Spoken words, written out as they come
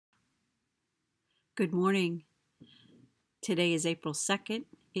Good morning. Today is April 2nd.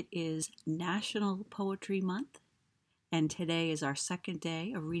 It is National Poetry Month, and today is our second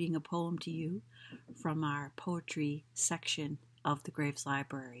day of reading a poem to you from our poetry section of the Graves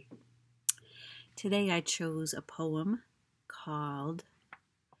Library. Today I chose a poem called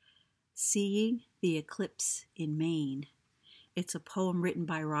Seeing the Eclipse in Maine. It's a poem written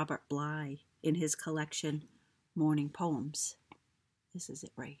by Robert Bly in his collection Morning Poems. This is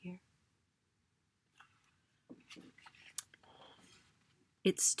it right here.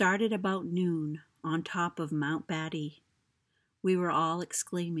 It started about noon on top of Mount Batty. We were all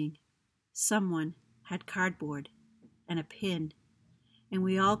exclaiming. Someone had cardboard and a pin, and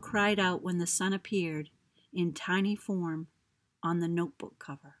we all cried out when the sun appeared in tiny form on the notebook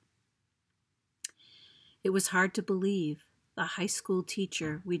cover. It was hard to believe. The high school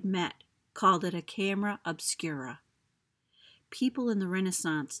teacher we'd met called it a camera obscura. People in the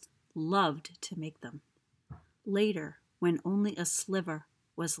Renaissance loved to make them. Later, when only a sliver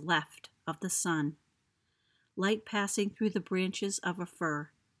was left of the sun, light passing through the branches of a fir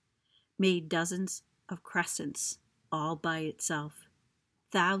made dozens of crescents all by itself.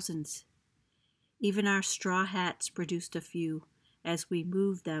 Thousands. Even our straw hats produced a few as we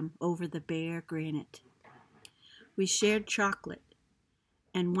moved them over the bare granite. We shared chocolate,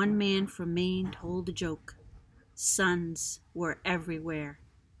 and one man from Maine told a joke. Suns were everywhere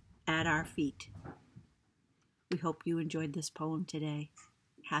at our feet. We hope you enjoyed this poem today.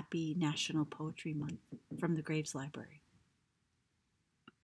 Happy National Poetry Month from the Graves Library.